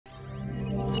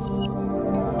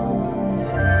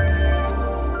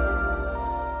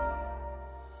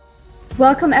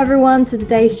Welcome everyone to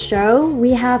today's show. We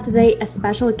have today a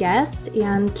special guest,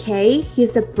 Ian K.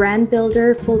 He's a brand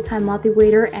builder, full-time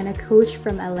motivator, and a coach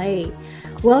from LA.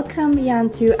 Welcome, Ian,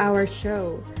 to our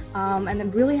show. And I'm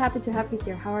really happy to have you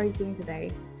here. How are you doing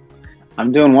today?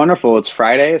 I'm doing wonderful. It's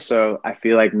Friday, so I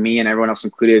feel like me and everyone else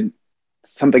included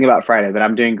something about Friday, but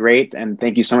I'm doing great. And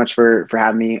thank you so much for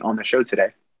having me on the show today.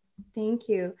 Thank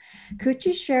you. Could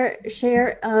you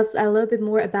share us a little bit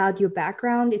more about your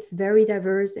background? It's very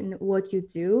diverse in what you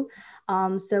do.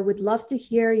 So we'd love to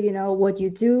hear, what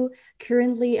you do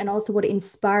currently and also what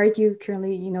inspired you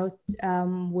currently,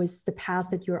 with the path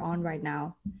that you're on right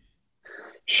now.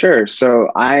 Sure. So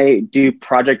I do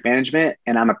project management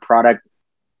and I'm a product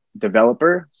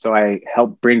developer. So I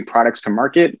help bring products to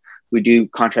market. We do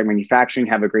contract manufacturing,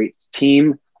 have a great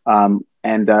team.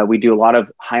 And we do a lot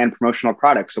of high-end promotional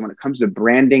products. So when it comes to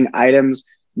branding items,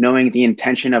 knowing the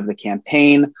intention of the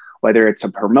campaign, whether it's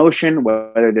a promotion,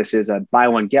 whether this is a buy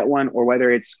one, get one, or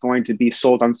whether it's going to be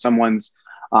sold on someone's,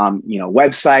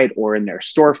 website or in their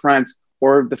storefront,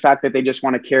 or the fact that they just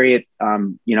want to carry it,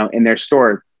 in their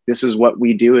store. This is what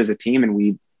we do as a team. And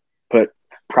we put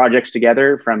projects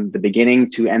together from the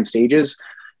beginning to end stages.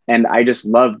 And I just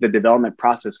love the development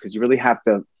process because you really have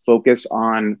to focus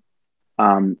on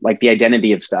like the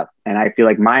identity of stuff. And I feel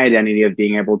like my identity of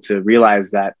being able to realize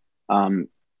that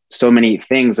so many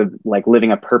things of like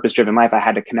living a purpose-driven life, I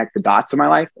had to connect the dots in my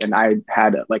life. And I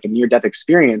had like a near-death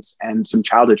experience and some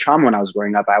childhood trauma when I was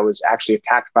growing up. I was actually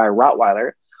attacked by a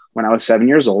Rottweiler when I was 7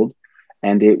 years old.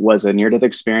 And it was a near-death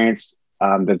experience.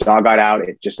 The dog got out,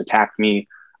 it just attacked me.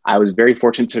 I was very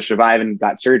fortunate to survive and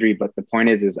got surgery. But the point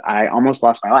is I almost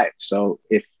lost my life. So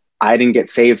if I didn't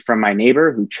get saved from my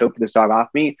neighbor who choked this dog off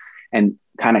me, and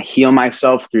kind of heal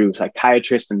myself through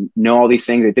psychiatrists and know all these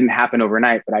things. It didn't happen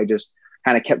overnight, but I just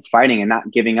kind of kept fighting and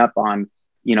not giving up on,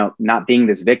 not being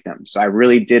this victim. So I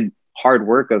really did hard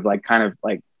work of kind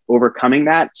of overcoming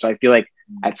that. So I feel like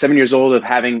at 7 years old of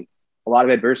having a lot of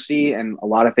adversity and a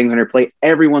lot of things on your plate,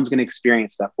 everyone's going to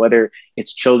experience stuff, whether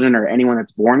it's children or anyone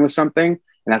that's born with something.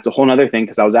 And that's a whole nother thing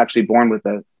because I was actually born with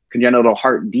a congenital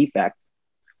heart defect.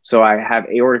 So I have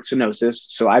aortic stenosis.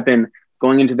 So I've been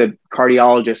going into the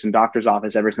cardiologist and doctor's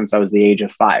office ever since I was the age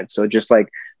of 5. So just like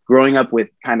growing up with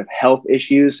kind of health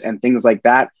issues and things like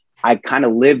that, I kind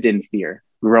of lived in fear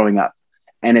growing up.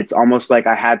 And it's almost like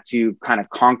I had to kind of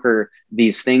conquer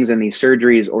these things and these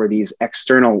surgeries or these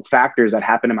external factors that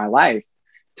happen in my life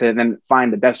to then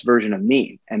find the best version of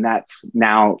me. And that's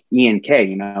now Ian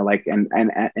K,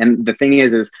 and the thing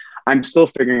is I'm still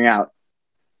figuring out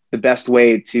the best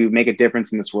way to make a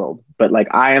difference in this world. But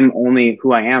I am only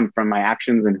who I am from my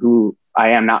actions and who I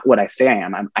am, not what I say I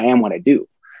am. I am what I do.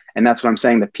 And that's what I'm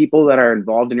saying. The people that are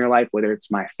involved in your life, whether it's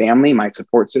my family, my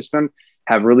support system,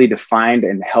 have really defined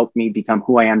and helped me become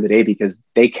who I am today because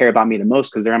they care about me the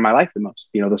most because they're in my life the most,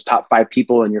 those top 5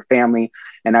 people in your family.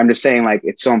 And I'm just saying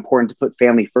it's so important to put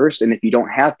family first. And if you don't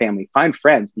have family, find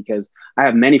friends because I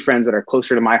have many friends that are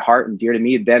closer to my heart and dear to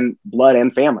me than blood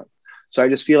and family. So I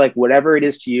just feel like whatever it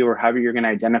is to you or however you're going to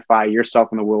identify yourself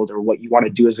in the world or what you want to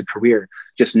do as a career,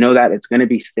 just know that it's going to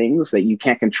be things that you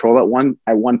can't control at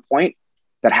one point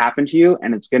that happen to you.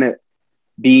 And it's going to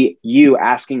be you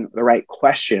asking the right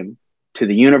question to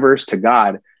the universe, to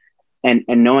God, and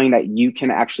knowing that you can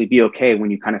actually be okay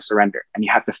when you kind of surrender and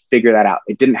you have to figure that out.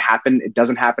 It didn't happen. It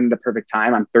doesn't happen at the perfect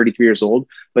time. I'm 33 years old,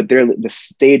 but the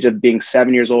stage of being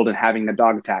 7 years old and having the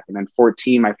dog attack, and then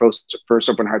 14, my first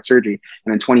open heart surgery,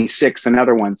 and then 26,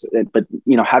 another ones. But,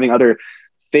 having other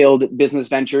failed business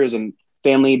ventures and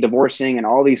family divorcing and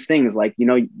all these things,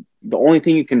 the only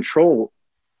thing you control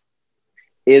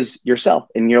is yourself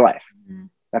in your life. Mm-hmm.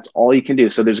 That's all you can do.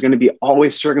 So there's going to be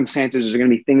always circumstances. There's going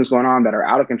to be things going on that are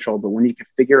out of control. But when you can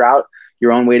figure out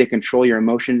your own way to control your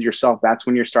emotions yourself, that's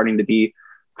when you're starting to be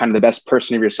kind of the best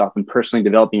person of yourself and personally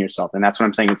developing yourself. And that's what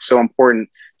I'm saying. It's so important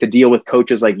to deal with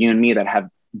coaches like you and me that have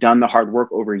done the hard work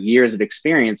over years of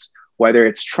experience, whether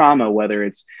it's trauma, whether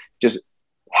it's just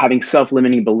having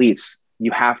self-limiting beliefs.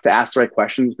 You have to ask the right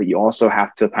questions, but you also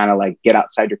have to kind of get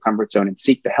outside your comfort zone and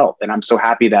seek the help. And I'm so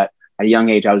happy that at a young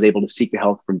age, I was able to seek the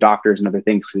help from doctors and other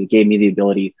things because it gave me the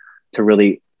ability to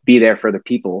really be there for other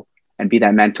people and be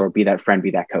that mentor, be that friend,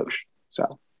 be that coach. So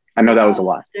I know that was a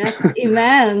lot. That's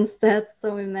immense. That's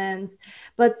so immense.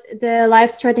 But the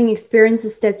life-threatening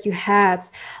experiences that you had,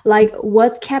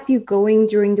 what kept you going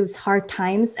during those hard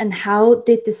times and how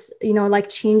did this,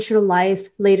 change your life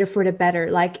later for the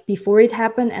better, before it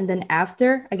happened and then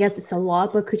after? I guess it's a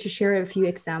lot, but could you share a few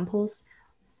examples?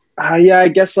 Yeah, I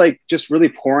guess just really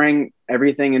pouring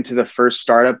everything into the first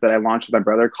startup that I launched with my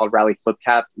brother called Rally Flip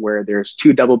Cap, where there's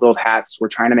 2 double build hats. We're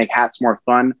trying to make hats more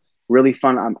fun, really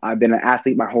fun. I've been an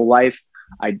athlete my whole life.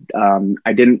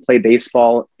 I didn't play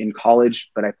baseball in college,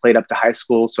 but I played up to high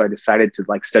school. So I decided to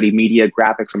like study media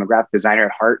graphics. I'm a graphic designer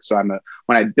at heart. So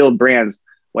when I build brands,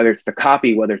 whether it's the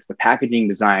copy, whether it's the packaging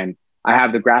design, I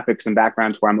have the graphics and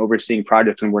backgrounds where I'm overseeing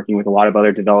projects and working with a lot of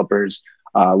other developers,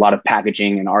 a lot of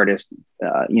packaging and artists,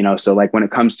 so like when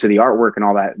it comes to the artwork and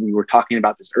all that, we were talking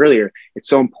about this earlier, it's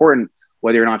so important,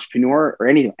 whether you're an entrepreneur or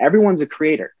anything, everyone's a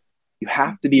creator. You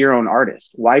have to be your own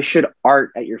artist. Why should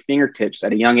art at your fingertips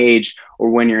at a young age,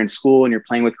 or when you're in school and you're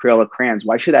playing with Crayola crayons,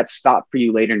 why should that stop for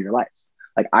you later in your life?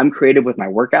 Like, I'm creative with my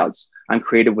workouts. I'm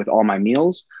creative with all my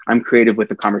meals. I'm creative with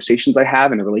the conversations I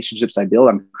have and the relationships I build.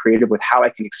 I'm creative with how I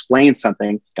can explain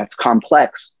something that's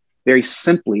complex very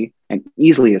simply and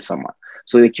easily to someone.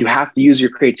 So like, you have to use your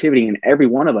creativity, and every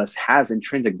one of us has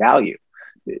intrinsic value.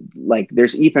 Like,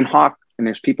 there's Ethan Hawke, and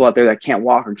there's people out there that can't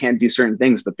walk or can't do certain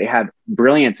things, but they had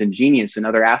brilliance and genius in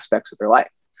other aspects of their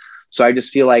life. So I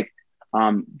just feel like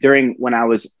when I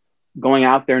was going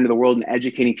out there into the world and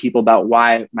educating people about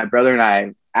why my brother and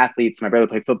I, athletes, my brother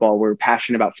played football, we're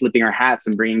passionate about flipping our hats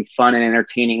and bringing fun and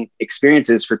entertaining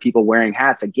experiences for people wearing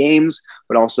hats at games,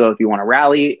 but also if you want to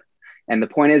rally. And the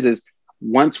point is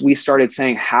once we started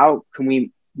saying, how can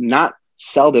we not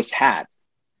sell this hat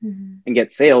and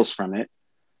get sales from it?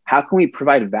 How can we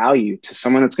provide value to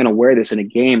someone that's going to wear this in a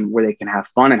game where they can have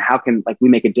fun? And how can we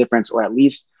make a difference, or at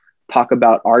least talk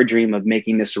about our dream of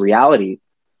making this a reality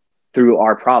through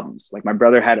our problems? Like, my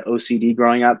brother had OCD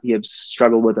growing up. He had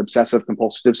struggled with obsessive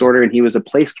compulsive disorder, and he was a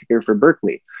place kicker for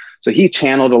Berkeley. So he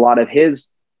channeled a lot of his,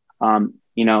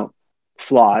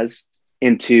 flaws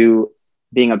into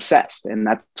being obsessed. And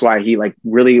that's why he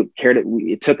really cared.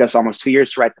 It took us almost 2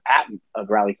 years to write the patent of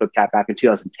Rally Foot Cap back in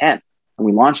 2010. And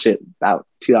we launched it about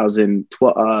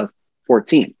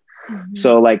 2014.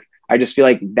 So I just feel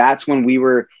like that's when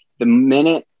the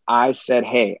minute I said,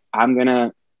 hey, I'm going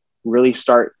to really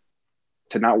start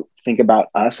to not think about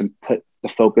us and put the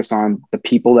focus on the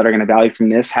people that are going to value from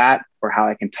this hat, or how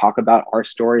I can talk about our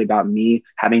story about me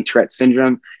having Tourette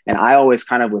syndrome. And I always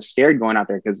kind of was scared going out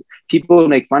there because people would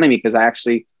make fun of me because I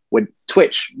actually would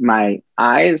twitch my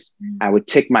eyes. I would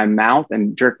tick my mouth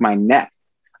and jerk my neck.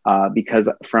 Because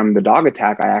from the dog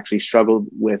attack, I actually struggled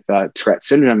with Tourette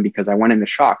syndrome because I went into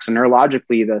shock. So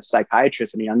neurologically, the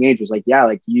psychiatrist at a young age was like,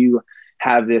 yeah, you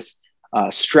have this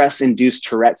stress-induced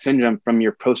Tourette syndrome from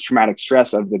your post-traumatic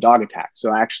stress of the dog attack.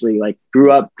 So I actually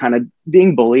grew up kind of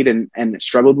being bullied and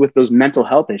struggled with those mental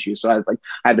health issues. So I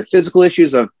had the physical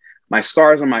issues of my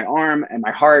scars on my arm and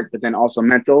my heart, but then also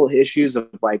mental issues of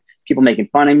people making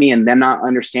fun of me and them not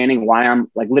understanding why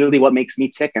I'm literally what makes me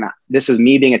tick. And this is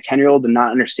me being a 10-year-old and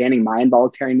not understanding my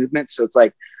involuntary movements. So it's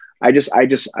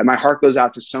my heart goes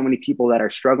out to so many people that are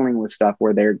struggling with stuff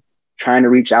where they're trying to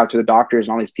reach out to the doctors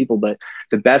and all these people, but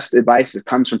the best advice that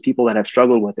comes from people that have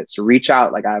struggled with it. So reach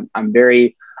out. I'm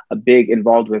very big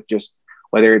involved with just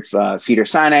whether it's Cedar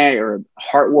Sinai or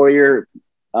Heart Warrior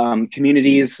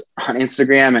communities on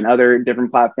Instagram and other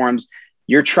different platforms.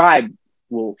 Your tribe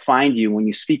will find you when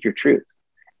you speak your truth.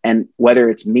 And whether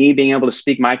it's me being able to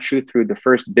speak my truth through the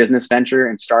first business venture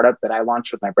and startup that I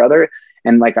launched with my brother.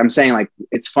 And I'm saying,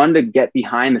 it's fun to get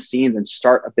behind the scenes and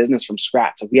start a business from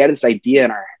scratch. We had this idea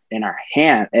in our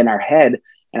head.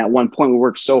 And at one point we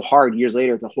worked so hard years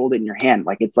later to hold it in your hand.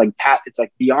 It's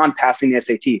beyond passing the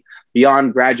SAT,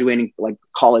 beyond graduating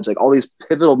college, all these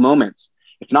pivotal moments.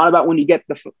 It's not about when you get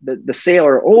the sale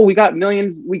or, oh, we got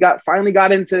millions. Finally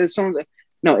got into some.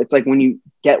 No, it's when you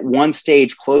get one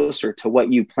stage closer to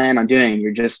what you plan on doing,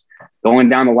 you're just going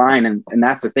down the line. And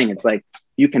that's the thing. It's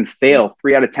you can fail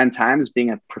 3 out of 10 times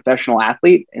being a professional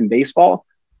athlete in baseball,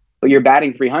 but you're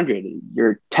batting 300.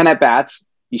 You're 10 at bats.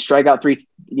 You strike out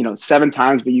 7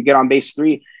 times, but you get on base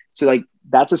 3. So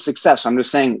that's a success. So I'm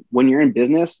just saying, when you're in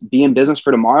business, be in business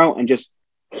for tomorrow and just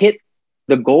hit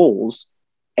the goals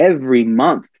every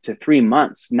month to 3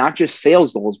 months, not just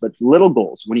sales goals, but little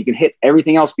goals. When you can hit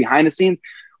everything else behind the scenes,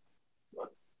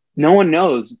 no one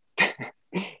knows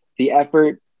the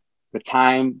effort, the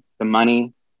time, the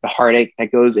money, the heartache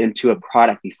that goes into a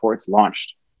product before it's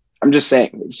launched. I'm just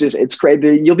saying, it's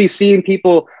crazy. You'll be seeing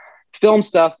people film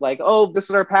stuff oh, this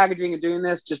is our packaging and doing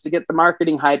this just to get the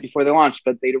marketing hype before they launch,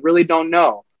 but they really don't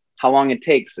know how long it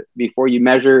takes before you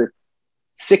measure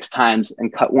 6 times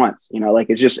and cut once.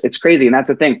 It's crazy. And that's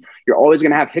the thing. You're always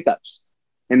going to have hiccups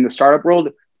in the startup world.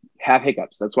 Have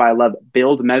hiccups. That's why I love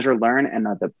Build, Measure, Learn. And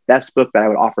the best book that I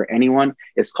would offer anyone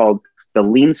is called The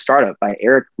Lean Startup by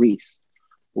Eric Ries.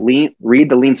 Read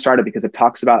The Lean Startup because it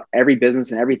talks about every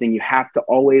business and everything. You have to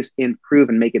always improve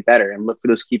and make it better and look for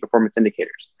those key performance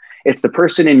indicators. It's the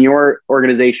person in your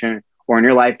organization or in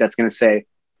your life that's going to say,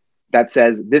 that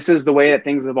says, this is the way that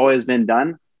things have always been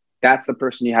done. that's the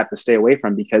person you have to stay away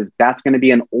from, because that's going to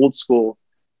be an old school,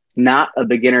 not a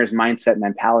beginner's mindset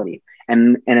mentality.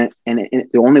 And the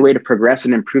only way to progress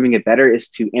and improving it better is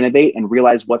to innovate and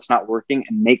realize what's not working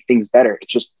and make things better.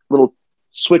 It's just little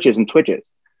switches and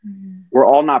twitches. Mm-hmm. We're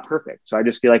all not perfect. So I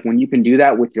just feel like when you can do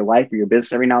that with your life or your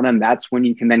business every now and then, that's when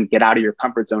you can then get out of your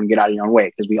comfort zone, get out of your own way,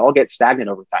 because we all get stagnant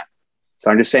over time.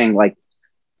 So I'm just saying, like,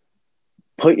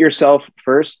 put yourself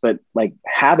first, but like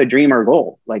have a dream or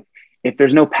goal. Like, if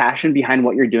there's no passion behind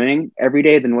what you're doing every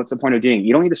day, then what's the point of doing it?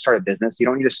 You don't need to start a business. You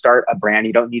don't need to start a brand.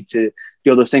 You don't need to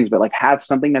do all those things, but like have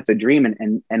something that's a dream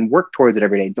and work towards it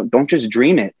every day. Don't just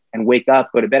dream it and wake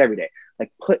up, go to bed every day.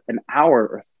 Like, put an hour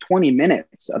or 20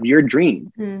 minutes of your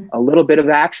dream, a little bit of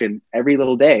action every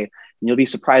little day, and you'll be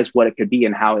surprised what it could be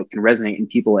and how it can resonate in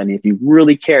people. And if you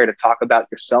really care to talk about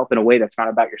yourself in a way that's not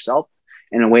about yourself,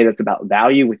 in a way that's about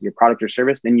value with your product or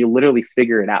service, then you literally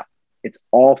figure it out. It's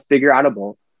all figure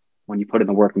outable when you put in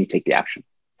the work and you take the action.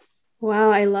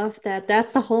 Wow, I love that.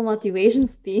 That's a whole motivation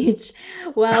speech.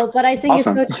 Well, but I think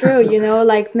Awesome. It's so true,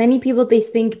 like many people, they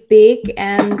think big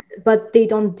but they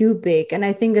don't do big. And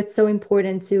I think it's so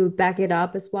important to back it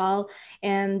up as well.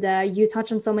 And you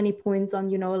touch on so many points on,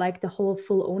 like the whole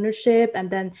full ownership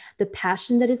and then the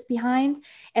passion that is behind.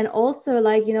 And also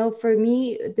like, for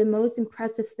me, the most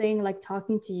impressive thing, like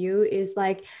talking to you, is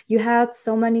like you had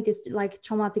so many like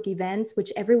traumatic events,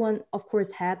 which everyone of course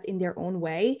had in their own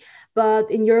way, but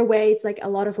in your way, it's like a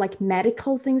lot of like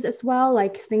medical things as well,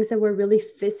 like things that were really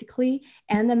physically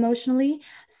and emotionally.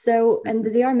 So, and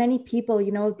there are many people,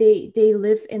 they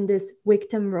live in this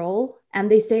victim role,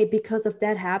 and they say, because of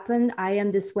that happened, I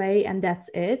am this way and that's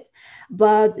it.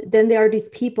 But then there are these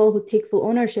people who take full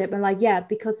ownership and like, yeah,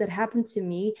 because that happened to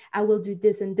me, I will do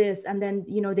this and this. And then,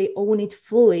 they own it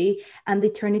fully and they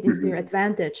turn it into their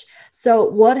advantage. So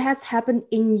what has happened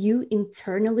in you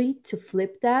internally to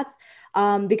flip that?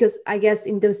 Because I guess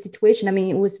in those situations, I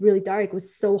mean, it was really dark, it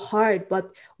was so hard,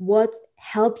 but what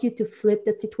helped you to flip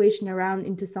that situation around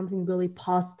into something really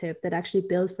positive that actually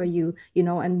built for you,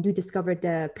 and you discovered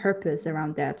the purpose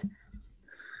around that?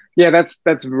 Yeah,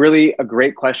 that's really a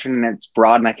great question, and it's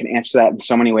broad, and I can answer that in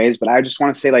so many ways. But I just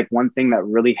want to say, like, one thing that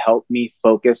really helped me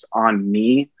focus on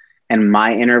me and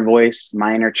my inner voice,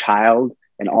 my inner child,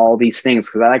 and all these things,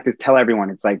 because I like to tell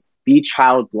everyone, it's like, be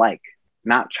childlike,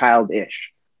 not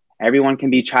childish. Everyone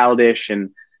can be childish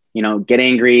and, get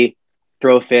angry,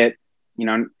 throw a fit,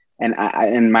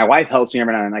 and my wife helps me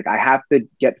every now and then. Like, I have to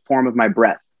get form of my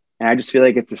breath. And I just feel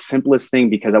like it's the simplest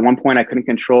thing, because at one point I couldn't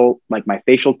control like my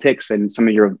facial tics and some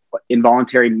of your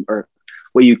involuntary, or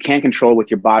what you can control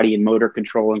with your body and motor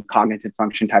control and cognitive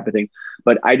function type of thing.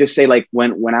 But I just say, like,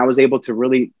 when I was able to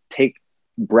really take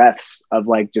breaths of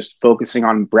like just focusing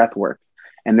on breath work,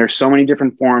 and there's so many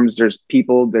different forms,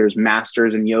 there's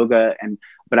masters in yoga,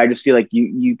 but I just feel like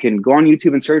you can go on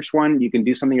YouTube and search one, you can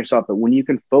do something yourself. But when you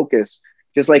can focus,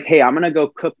 just like, hey, I'm going to go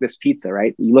cook this pizza,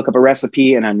 right? You look up a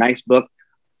recipe in a nice book,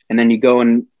 and then you go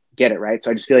and get it, right?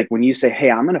 So I just feel like when you say, hey,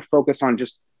 I'm going to focus on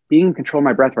just being in control of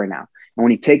my breath right now. And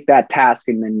when you take that task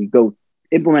and then you go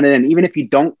implement it, and even if you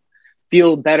don't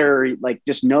feel better, like,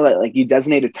 just know that like you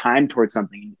designated time towards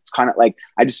something. It's kind of like,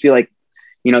 I just feel like,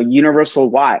 universal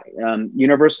the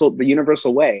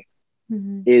universal way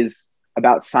is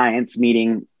about science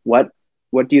meeting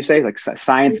what do you say? Like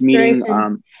science meeting.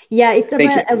 Yeah, it's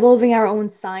about evolving our own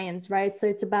science, right? So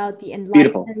it's about the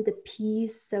enlightenment, the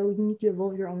peace. So you need to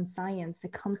evolve your own science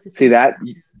that comes with. See,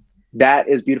 that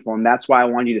is beautiful. And that's why I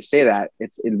wanted you to say that.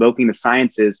 It's invoking the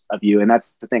sciences of you. And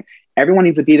that's the thing. Everyone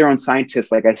needs to be their own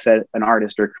scientist. Like I said, an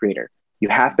artist or a creator. You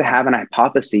have to have an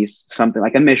hypothesis, something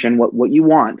like a mission, what you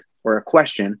want, or a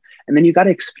question. And then you got to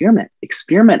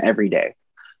experiment every day.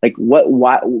 Like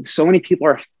why so many people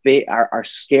are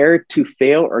scared to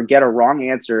fail or get a wrong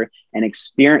answer and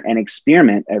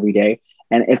experiment every day.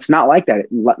 And it's not like that.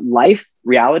 Life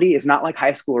reality is not like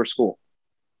high school or school.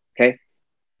 Okay.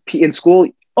 In school,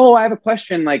 oh, I have a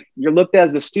question. Like, you're looked at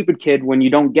as the stupid kid when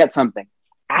you don't get something.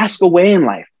 Ask away in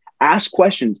life. Ask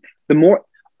questions.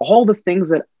 All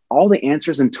the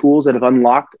answers and tools that have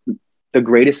unlocked the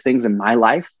greatest things in my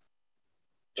life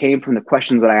came from the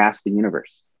questions that I asked the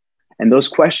universe. And those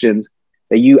questions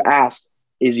that you ask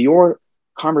is your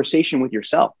conversation with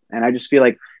yourself. And I just feel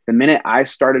like the minute I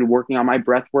started working on my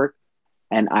breath work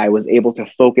and I was able to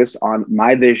focus on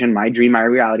my vision, my dream, my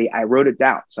reality, I wrote it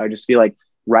down. So I just feel like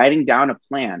writing down a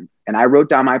plan, and I wrote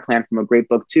down my plan from a great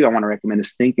book too. I want to recommend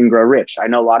is Think and Grow Rich. I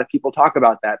know a lot of people talk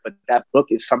about that, but that book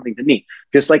is something to me.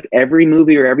 Just like every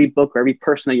movie or every book or every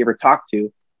person that you ever talk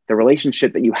to, the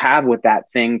relationship that you have with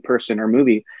that thing, person, or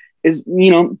movie is,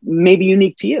 maybe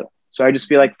unique to you. So I just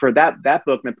feel like for that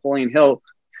book, Napoleon Hill,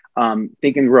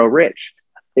 Think and Grow Rich,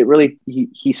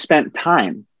 he spent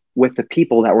time with the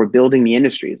people that were building the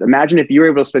industries. Imagine if you were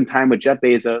able to spend time with Jeff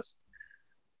Bezos,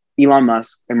 Elon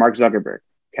Musk, and Mark Zuckerberg.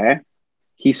 Okay.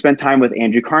 He spent time with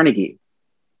Andrew Carnegie,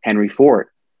 Henry Ford,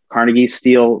 Carnegie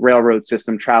steel railroad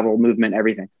system, travel, movement,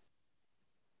 everything.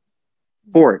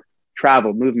 Ford,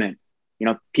 travel, movement. You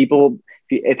know, people,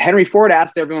 if Henry Ford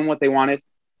asked everyone what they wanted,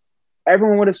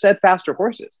 everyone would have said faster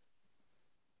horses.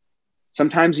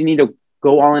 Sometimes you need to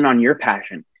go all in on your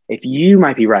passion. If you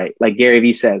might be right, like Gary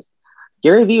Vee says,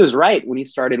 Gary Vee was right when he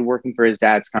started working for his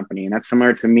dad's company. And that's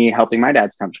similar to me helping my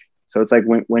dad's company. So it's like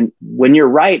when you're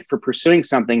right for pursuing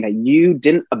something that you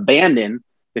didn't abandon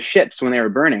the ships when they were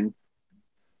burning,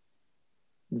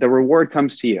 the reward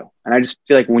comes to you. And I just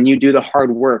feel like when you do the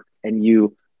hard work and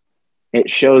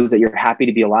it shows that you're happy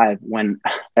to be alive when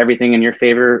everything in your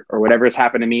favor or whatever has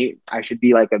happened to me, I should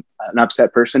be like an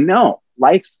upset person. No,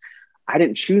 I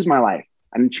didn't choose my life.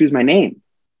 I didn't choose my name.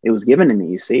 It was given to me,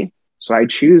 you see? So I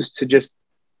choose to just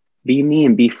be me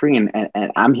and be free. And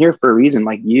I'm here for a reason,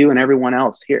 like you and everyone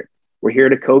else here. We're here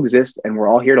to coexist and we're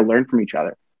all here to learn from each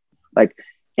other.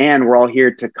 And we're all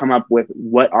here to come up with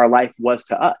what our life was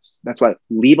to us. That's why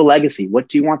leave a legacy. What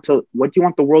do you want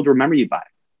the world to remember you by?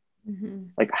 Mm-hmm.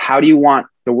 Like, how do you want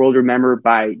the world to remember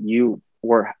by you,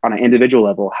 or on an individual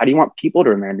level? How do you want people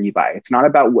to remember you by? It's not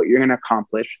about what you're going to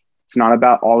accomplish. It's not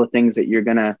about all the things that you're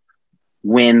going to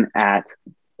win at.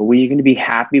 But when you're going to be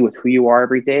happy with who you are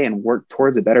every day and work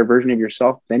towards a better version of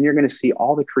yourself, then you're going to see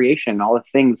all the creation, all the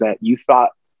things that you thought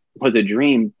was a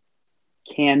dream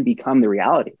can become the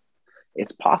reality.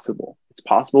 It's possible. It's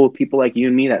possible with people like you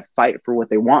and me that fight for what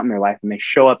they want in their life and they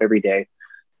show up every day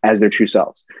as their true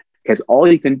selves. Because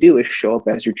all you can do is show up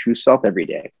as your true self every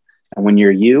day. And when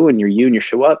you're you and you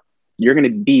show up, you're going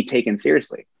to be taken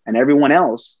seriously. And everyone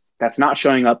else that's not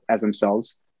showing up as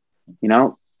themselves, you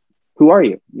know, who are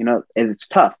you? You know, and it's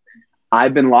tough.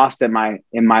 I've been lost in my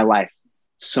life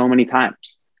so many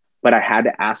times, but I had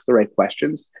to ask the right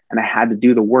questions and I had to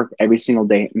do the work every single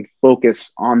day and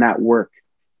focus on that work,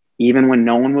 even when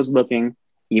no one was looking,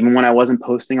 even when I wasn't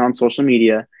posting on social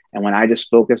media. And when I just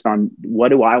focused on what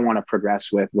do I want to progress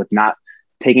with not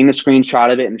taking a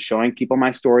screenshot of it and showing people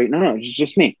my story. No, it's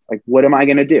just me. Like, what am I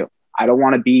going to do? I don't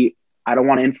want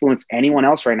to influence anyone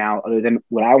else right now other than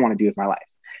what I want to do with my life.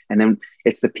 And then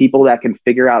it's the people that can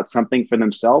figure out something for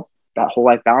themselves, that whole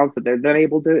life balance that they're then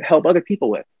able to help other people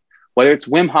with. Whether it's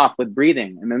Wim Hof with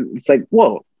breathing, and then it's like,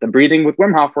 whoa, the breathing with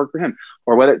Wim Hof worked for him.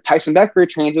 Or whether Tyson Beckford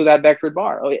trains with that Beckford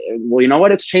bar. Oh, well, you know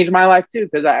what? It's changed my life too,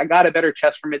 because I got a better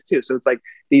chest from it too. So it's like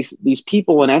these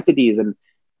people and entities and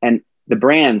the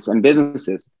brands and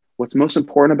businesses. What's most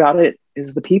important about it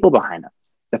is the people behind them,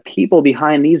 the people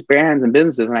behind these brands and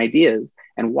businesses and ideas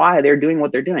and why they're doing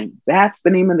what they're doing. That's the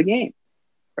name of the game,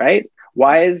 right?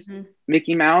 Why is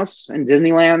Mickey Mouse and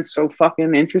Disneyland so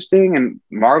fucking interesting, and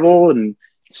Marvel and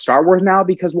Star Wars now?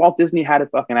 Because Walt Disney had a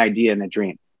fucking idea and a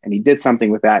dream and he did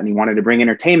something with that and he wanted to bring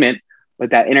entertainment,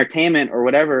 but that entertainment or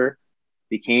whatever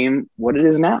became what it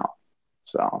is now.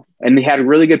 So, and they had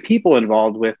really good people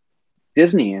involved with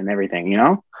Disney and everything, you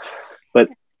know, but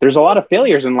there's a lot of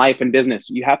failures in life and business.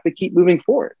 You have to keep moving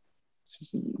forward.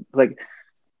 Like,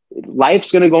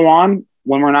 life's going to go on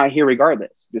when we're not here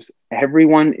regardless. Just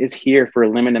everyone is here for a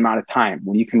limited amount of time.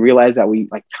 When you can realize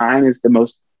that time is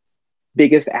the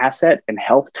biggest asset, and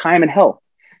time and health.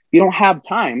 If you don't have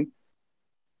time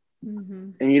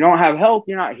and you don't have health,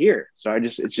 you're not here. So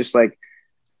it's just like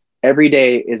every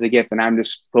day is a gift, and I'm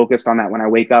just focused on that. When I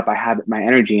wake up, I have my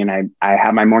energy and I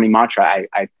have my morning mantra.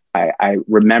 I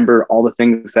remember all the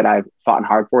things that I've fought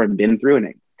hard for and been through, and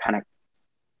it kind of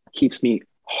keeps me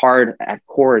hard at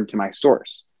core into my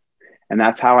source. And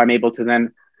that's how I'm able to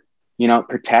then, you know,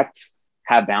 protect,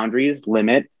 have boundaries,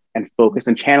 limit, and focus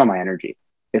and channel my energy.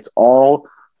 It's all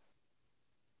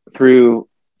through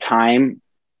time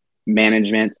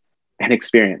management and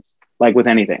experience. Like with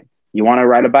anything, you want to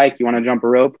ride a bike, you want to jump a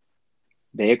rope,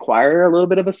 they acquire a little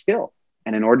bit of a skill.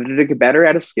 And in order to get better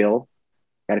at a skill,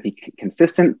 got to be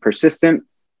consistent, persistent.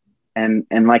 And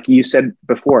like you said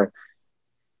before,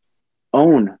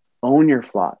 own your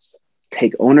flaws,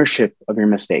 take ownership of your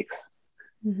mistakes,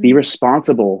 be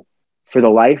responsible for the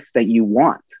life that you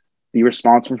want. Be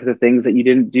responsible for the things that you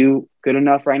didn't do good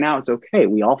enough right now. It's okay.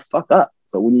 We all fuck up.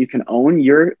 But when you can own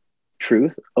your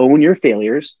truth, own your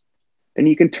failures, then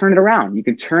you can turn it around. You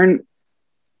can turn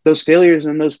those failures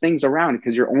and those things around,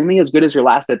 because you're only as good as your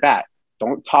last at bat.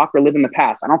 Don't talk or live in the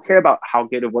past. I don't care about how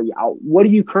good of what are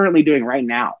you currently doing right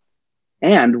now?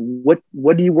 And what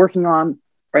are you working on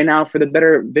right now for the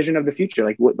better vision of the future?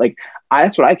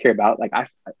 That's what I care about.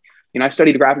 I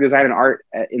studied graphic design and art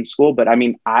in school, but I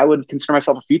mean, I would consider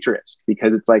myself a futurist,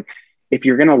 because it's like, if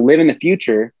you're going to live in the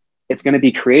future, it's going to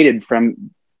be created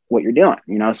from what you're doing,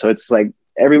 you know? So it's like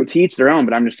everyone to each their own,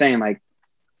 but I'm just saying, like,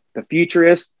 the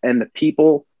futurists and the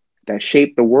people that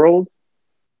shape the world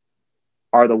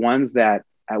are the ones that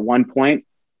at one point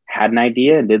had an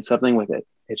idea and did something with it.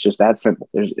 It's just that simple.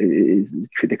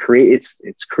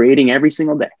 It's creating every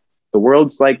single day. The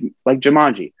world's like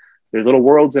Jumanji. There's little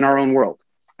worlds in our own world.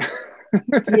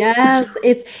 Yes,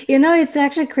 it's, you know, it's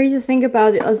actually crazy to think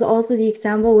about it. As also the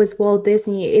example with Walt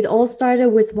Disney. It all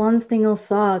started with one single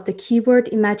thought, the keyword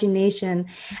imagination.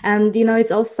 And, you know, it's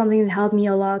also something that helped me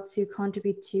a lot to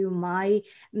contribute to my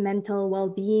mental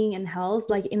well-being and health,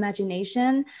 like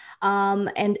imagination,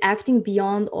 and acting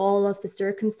beyond all of the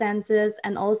circumstances.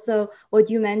 And also what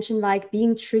you mentioned, like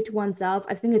being true to oneself.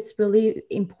 I think it's really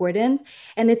important.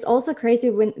 And it's also crazy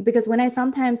because when I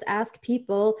sometimes ask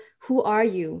people, who are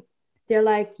you? They're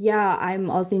like, yeah,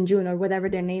 I'm Austin June or whatever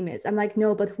their name is. I'm like,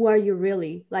 no, but who are you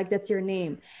really? Like, that's your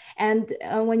name. And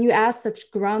when you ask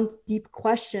such ground deep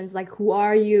questions, like, who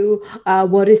are you?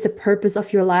 What is the purpose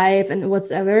of your life and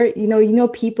whatever, you know,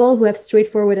 people who have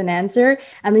straightforward an answer.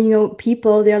 And then, you know,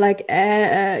 people, they're like,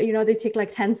 you know, they take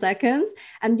like 10 seconds.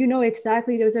 And you know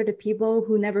exactly those are the people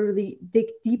who never really dig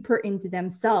deeper into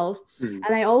themselves. And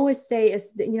I always say,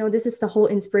 is, you know, this is the whole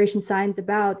inspiration science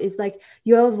about, is like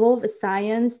you evolve a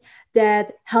science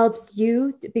that helps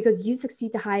you because you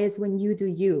succeed the highest when you do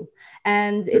you.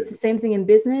 And it's the same thing in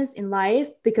business, in life,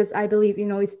 because I believe, you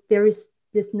know, there is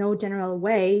this no general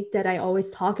way that I always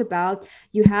talk about.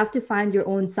 You have to find your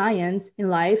own science in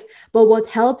life. But what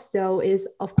helps though is,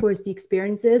 of course, the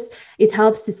experiences. It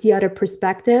helps to see other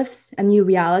perspectives, a new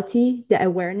reality, the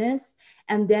awareness.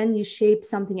 And then you shape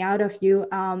something out of you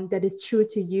that is true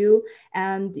to you,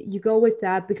 and you go with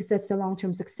that because that's the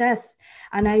long-term success.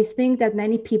 And I think that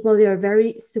many people, they are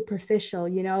very superficial,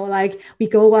 you know, like we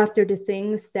go after the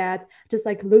things that just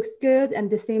like looks good. And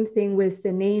the same thing with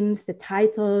the names, the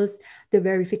titles, the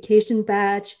verification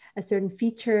badge, a certain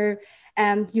feature,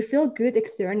 and you feel good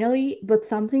externally, but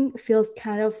something feels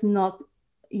kind of not,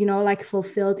 you know, like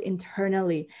fulfilled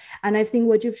internally. And I think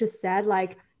what you've just said,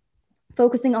 like,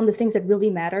 focusing on the things that really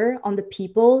matter, on the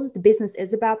people. The business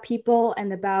is about people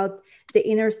and about the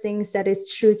inner things that is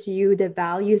true to you, the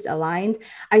values aligned.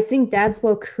 I think that's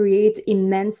what creates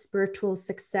immense spiritual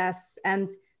success. And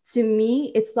to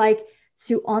me, it's like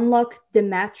to unlock the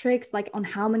matrix, like on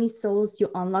how many souls you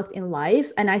unlocked in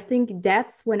life. And I think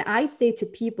that's when I say to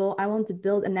people, I want to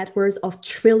build a net worth of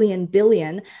trillion,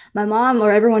 billion. My mom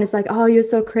or everyone is like, oh, you're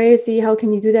so crazy. How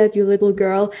can you do that, you little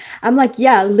girl? I'm like,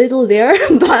 yeah, little there,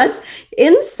 but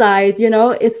inside, you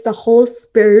know, it's the whole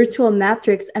spiritual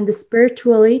matrix, and the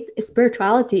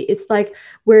spirituality. It's like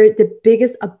where the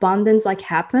biggest abundance like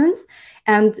happens.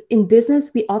 And in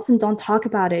business, we often don't talk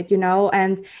about it, you know,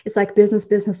 and it's like business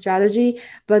strategy,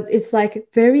 but it's like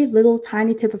very little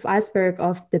tiny tip of iceberg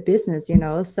of the business, you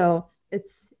know, so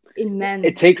it's immense.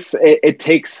 It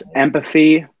takes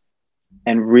empathy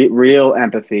and real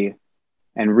empathy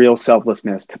and real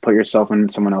selflessness to put yourself in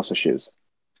someone else's shoes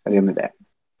at the end of the day.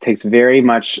 It takes very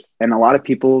much, and a lot of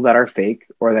people that are fake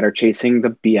or that are chasing the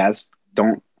BS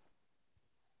don't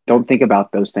think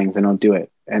about those things and don't do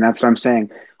it. And that's what I'm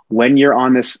saying. When you're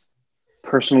on this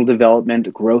personal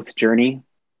development growth journey,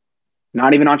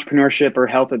 not even entrepreneurship or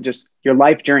health, but just your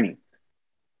life journey,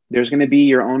 there's going to be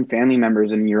your own family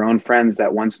members and your own friends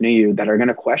that once knew you that are going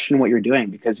to question what you're doing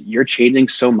because you're changing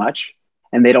so much,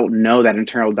 and they don't know that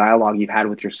internal dialogue you've had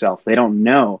with yourself. They don't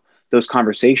know those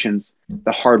conversations,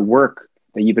 the hard work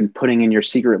that you've been putting in your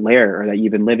secret lair, or that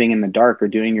you've been living in the dark or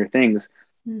doing your things,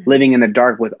 living in the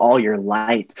dark with all your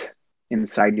light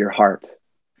inside your heart.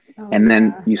 And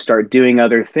then you start doing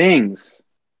other things,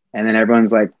 and then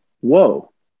everyone's like, whoa,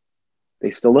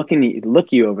 they still look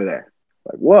you over there.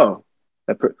 Like, whoa,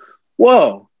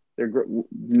 whoa,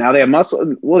 now they have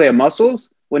muscle. Well, they have muscles.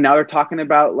 Well, now they're talking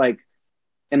about like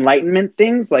enlightenment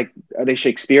things. Like, are they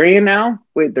Shakespearean now?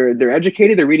 Wait, they're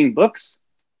educated. They're reading books.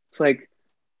 It's like,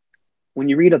 when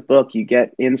you read a book, you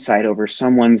get insight over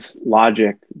someone's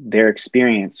logic, their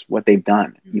experience, what they've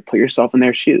done. You put yourself in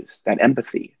their shoes, that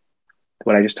empathy,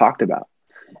 what I just talked about.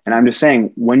 And I'm just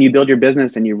saying, when you build your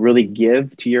business and you really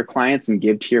give to your clients and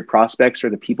give to your prospects or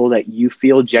the people that you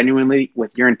feel genuinely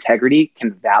with your integrity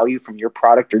can value from your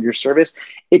product or your service,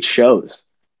 it shows.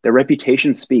 The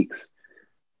reputation speaks.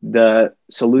 The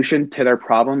solution to their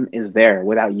problem is there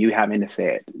without you having to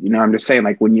say it. You know, I'm just saying,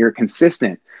 like, when you're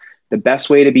consistent, the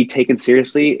best way to be taken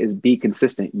seriously is be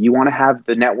consistent. You want to have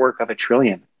the network of a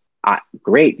trillion.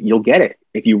 Great, you'll get it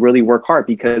if you really work hard,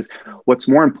 because what's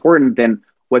more important than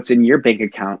what's in your bank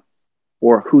account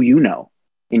or who you know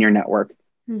in your network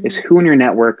is who in your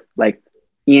network like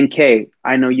Ian K,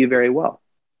 I know you very well.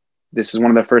 This is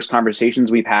one of the first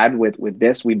conversations we've had with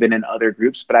this. We've been in other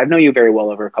groups, but I know you very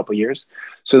well over a couple of years.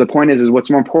 So the point is what's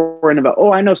more important about,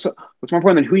 oh, I know. So what's more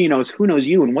important than who you know is who knows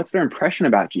you and what's their impression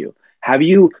about you. Have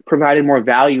you provided more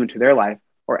value into their life,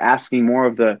 or asking more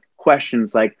of the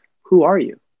questions like, who are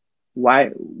you? Why?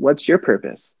 What's your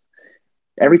purpose?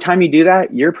 Every time you do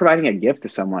that, you're providing a gift to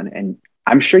someone, and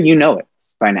I'm sure you know it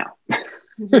by now.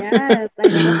 Yes, I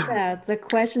love that. The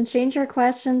questions, change your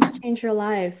questions, change your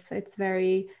life. It's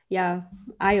very, yeah,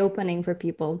 eye-opening for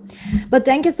people. But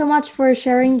thank you so much for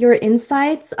sharing your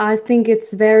insights. I think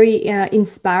it's very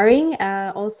inspiring,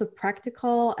 also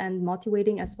practical and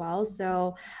motivating as well.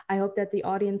 So I hope that the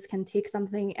audience can take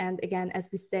something and, again, as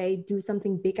we say, do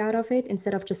something big out of it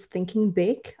instead of just thinking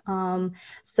big.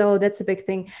 So that's a big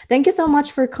thing. Thank you so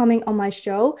much for coming on my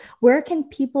show. Where can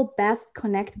people best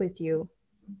connect with you?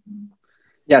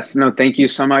 Yes, no, thank you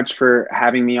so much for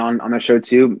having me on the show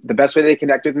too. The best way they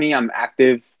connect with me, I'm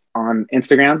active on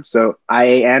Instagram, so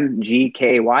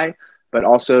IANGKY, but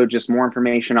also just more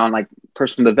information on like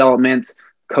personal development,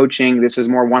 coaching. This is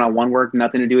more one-on-one work,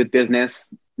 nothing to do with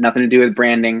business, nothing to do with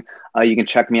branding. You can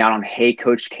check me out on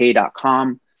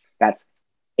heycoachk.com. That's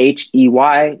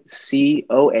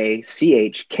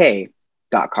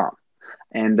HEYCOACHK.com.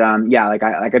 And yeah,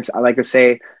 I like to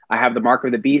say, I have the mark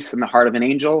of the beast and the heart of an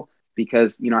angel,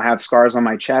 because, you know, I have scars on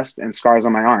my chest and scars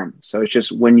on my arm. So it's just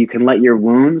when you can let your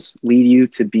wounds lead you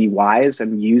to be wise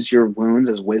and use your wounds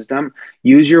as wisdom,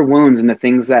 use your wounds and the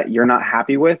things that you're not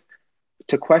happy with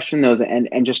to question those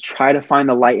and just try to find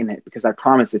the light in it. Because I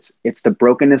promise it's the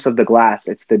brokenness of the glass.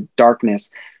 It's the darkness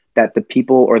that the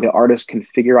people or the artist can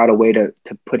figure out a way to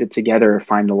put it together or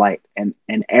find the light. And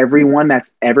everyone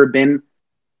that's ever been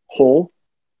whole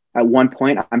at one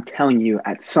point, I'm telling you,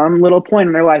 at some little point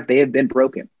in their life, they have been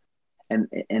broken. And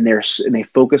they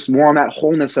focus more on that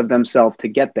wholeness of themselves to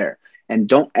get there. And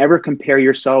don't ever compare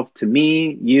yourself to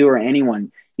me, you, or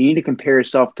anyone. You need to compare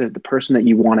yourself to the person that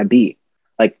you want to be,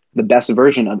 like the best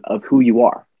version of who you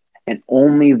are. And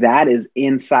only that is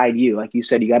inside you. Like you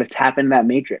said, you got to tap into that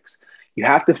matrix. You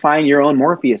have to find your own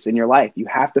Morpheus in your life. You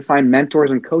have to find mentors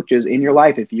and coaches in your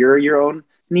life if you're your own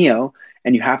Neo,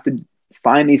 and you have to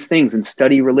find these things and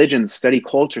study religions, study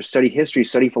culture, study history,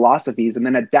 study philosophies, and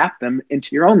then adapt them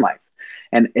into your own life.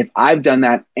 And if I've done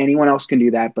that, anyone else can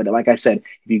do that. But like I said,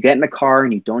 if you get in a car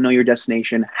and you don't know your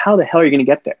destination, how the hell are you going to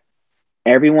get there?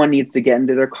 Everyone needs to get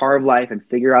into their car of life and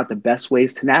figure out the best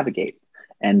ways to navigate.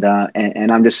 And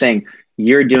I'm just saying,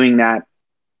 you're doing that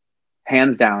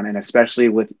hands down, and especially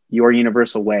with your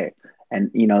universal way.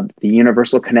 And, you know, the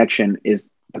universal connection is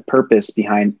the purpose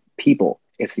behind people.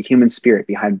 It's the human spirit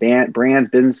behind brands,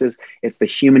 businesses. It's the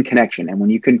human connection. And when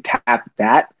you can tap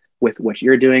that with what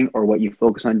you're doing or what you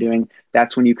focus on doing,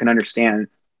 that's when you can understand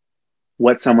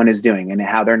what someone is doing and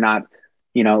how they're not,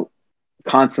 you know,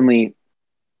 constantly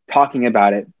talking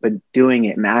about it, but doing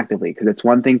it and actively. Because it's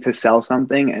one thing to sell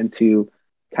something and to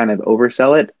kind of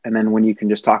oversell it. And then when you can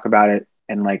just talk about it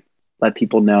and like let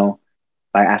people know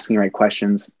by asking the right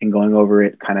questions and going over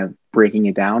it, kind of breaking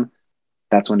it down,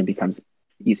 that's when it becomes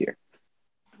easier.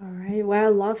 All right. Well, I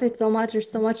love it so much. There's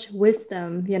so much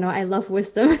wisdom. You know, I love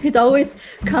wisdom. It always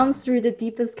comes through the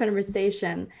deepest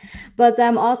conversation. But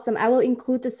awesome. I will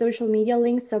include the social media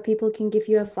links so people can give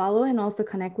you a follow and also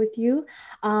connect with you.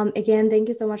 Again, thank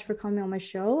you so much for coming on my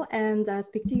show, and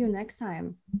speak to you next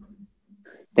time.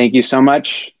 Thank you so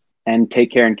much, and take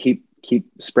care, and keep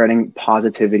spreading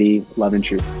positivity, love, and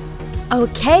truth.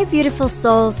 Okay, beautiful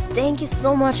souls, thank you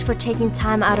so much for taking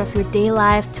time out of your day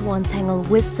life to untangle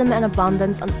wisdom and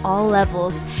abundance on all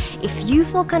levels. If you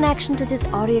feel connection to this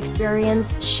audio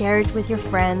experience, share it with your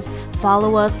friends.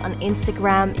 Follow us on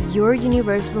Instagram, Your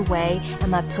Universal Way,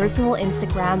 and my personal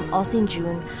Instagram,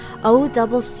 Osinjun,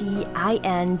 OCCINJUN.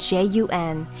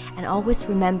 And always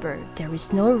remember, there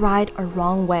is no right or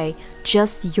wrong way,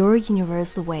 just your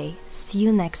universal way. See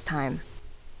you next time.